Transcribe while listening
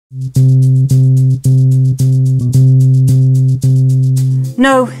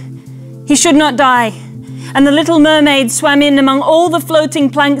No, he should not die. And the little mermaid swam in among all the floating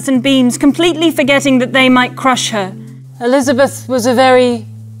planks and beams, completely forgetting that they might crush her. Elizabeth was a very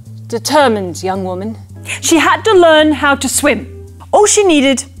determined young woman. She had to learn how to swim. All she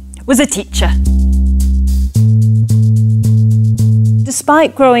needed was a teacher.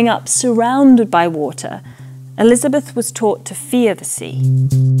 Despite growing up surrounded by water, Elizabeth was taught to fear the sea.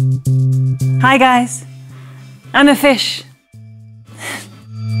 Hi guys, I'm a fish.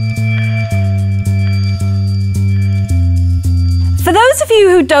 For those of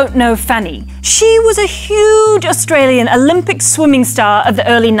you who don't know Fanny, she was a huge Australian Olympic swimming star of the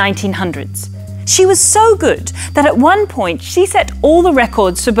early 1900s. She was so good that at one point she set all the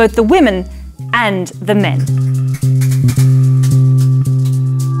records for both the women and the men.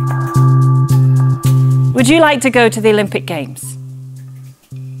 Would you like to go to the Olympic Games?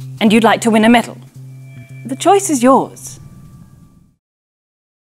 And you'd like to win a medal? The choice is yours.